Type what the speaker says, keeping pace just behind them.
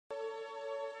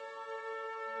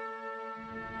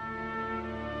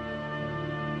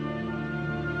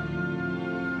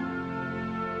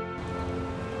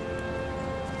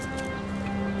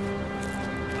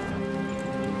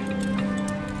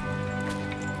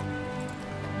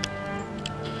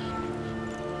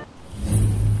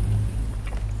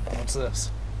What's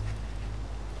this?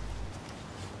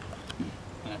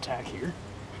 An attack here?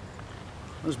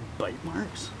 Those bite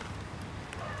marks?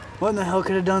 What in the hell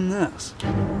could have done this?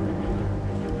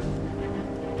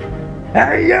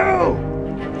 Hey, you!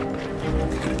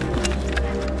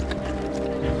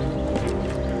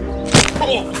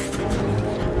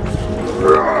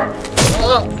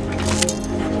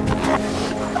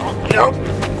 Nope.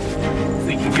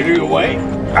 Think you can get away?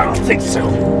 I don't think so.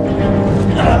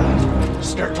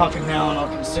 Start talking now and I'll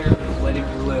consider letting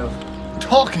you live.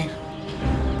 Talking?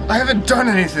 I haven't done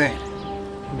anything.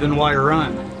 Then why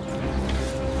run?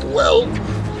 Well,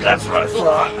 That's what I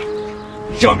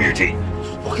thought. Show me your teeth.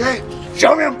 okay,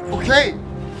 Show me them. okay.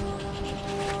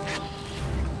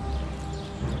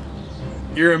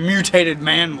 You're a mutated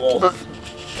man wolf.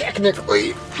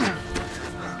 Technically,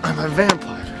 I'm a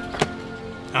vampire.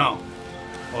 Oh.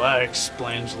 Well, that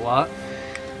explains a lot.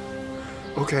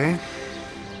 Okay.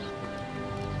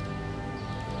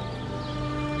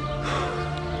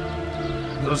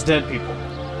 Those dead people.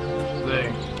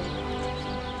 They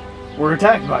were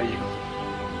attacked by you.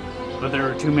 But there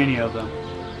were too many of them.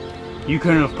 You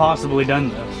couldn't have possibly done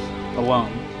this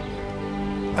alone.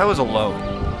 I was alone.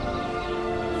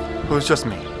 It was just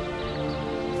me.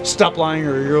 Stop lying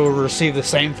or you'll receive the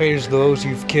same fate as those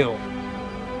you've killed.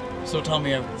 So tell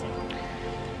me everything.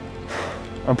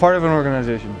 I'm part of an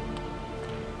organization.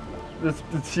 There's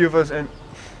few of us, and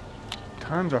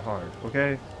times are hard,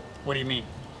 okay? What do you mean?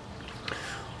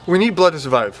 We need blood to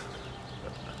survive.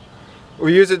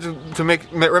 We use it to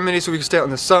make remedies so we can stay out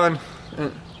in the sun.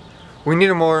 And we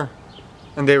needed more,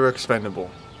 and they were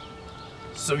expendable.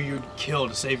 So you'd kill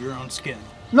to save your own skin?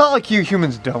 Not like you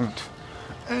humans don't.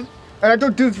 And I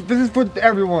don't do this is for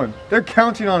everyone. They're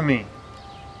counting on me.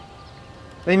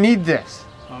 They need this.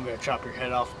 I'm gonna chop your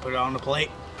head off and put it on the plate.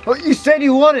 Well, you said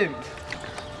you wouldn't.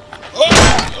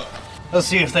 Let's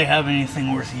see if they have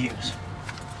anything worth use.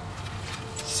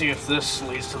 See if this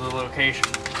leads to the location.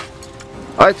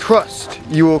 I trust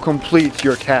you will complete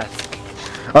your task.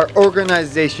 Our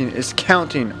organization is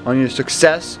counting on your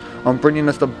success on bringing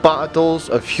us the bottles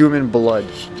of human blood.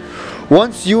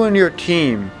 Once you and your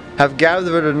team have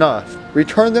gathered enough,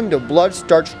 return them to Blood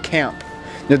Starch Camp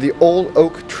near the old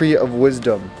oak tree of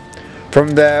wisdom. From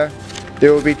there, they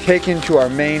will be taken to our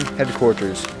main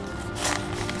headquarters.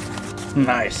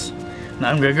 Nice. Now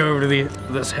I'm gonna go over to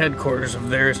this headquarters of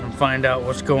theirs and find out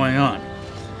what's going on.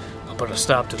 I'll put a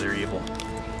stop to their evil.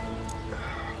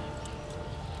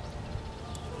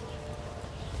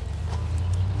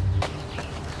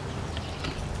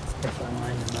 If I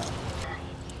line them up.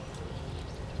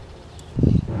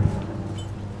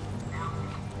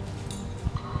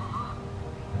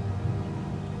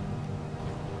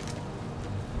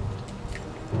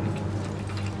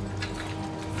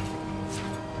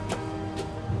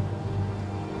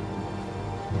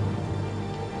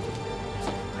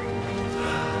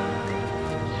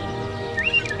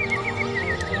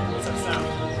 What's that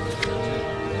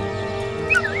sound?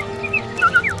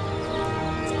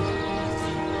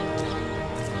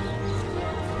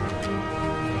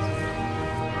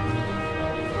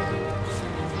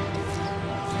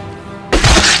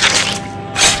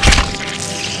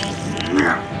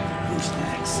 Who's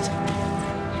next?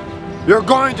 You're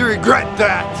going to regret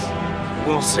that!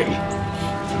 We'll see.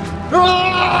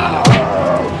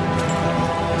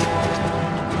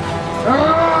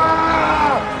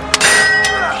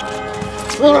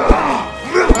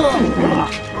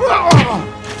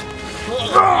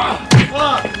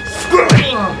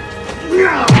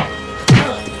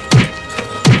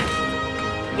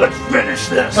 Let's finish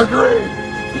this. Agreed!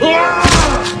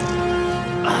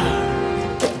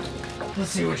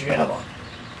 Let's see what you have on.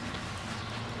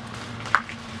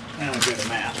 I'm good at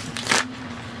math.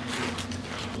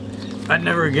 I'd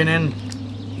never get in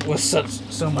with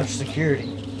so much security.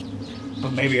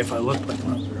 But maybe if I looked like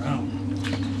one of their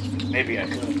own, maybe I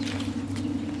could.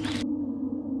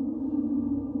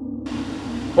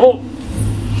 Hold!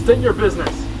 State your business.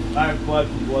 I have blood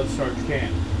from Blood Starch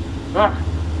Camp. Ah,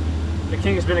 the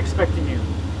king has been expecting you.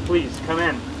 Please, come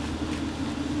in.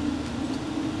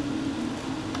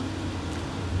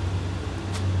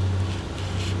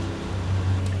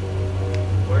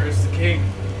 Where is the king?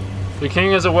 The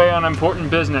king is away on important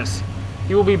business.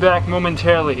 He will be back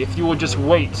momentarily if you will just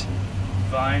wait.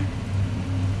 Fine.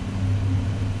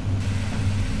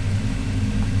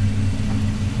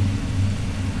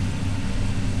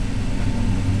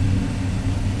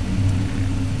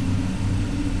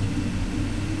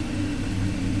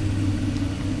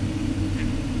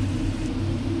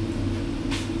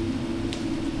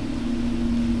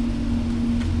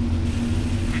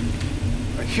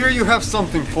 I hear you have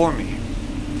something for me.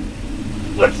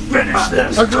 Let's finish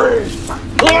this. Agreed.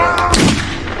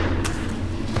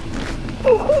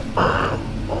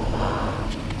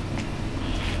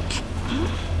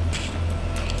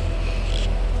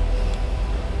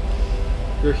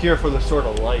 You're here for the Sword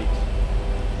of Light.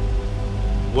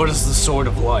 What is the Sword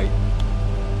of Light?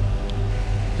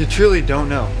 You truly don't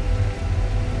know.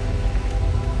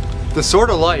 The Sword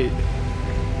of Light.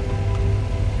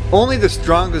 Only the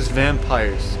strongest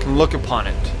vampires can look upon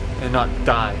it and not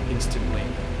die instantly.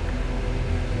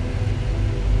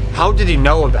 How did he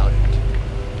know about it?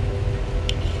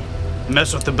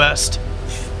 Mess with the best,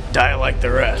 die like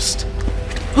the rest.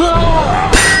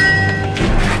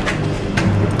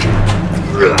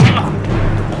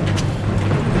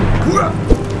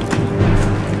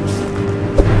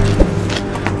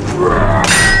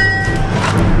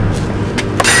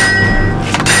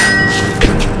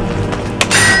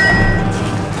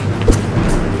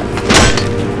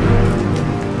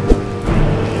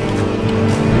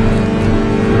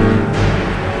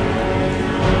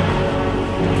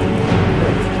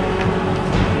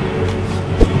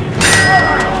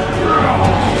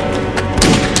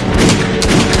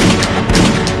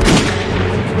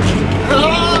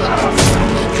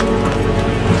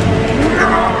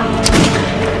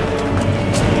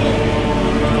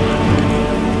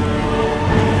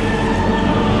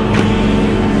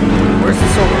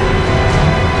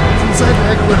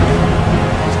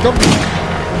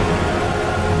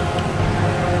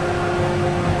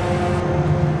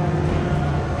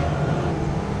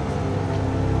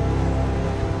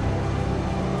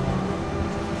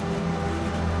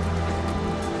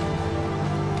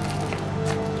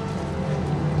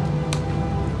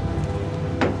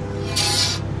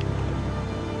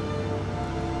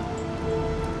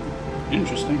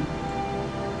 Interesting.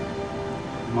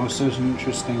 Most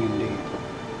interesting indeed.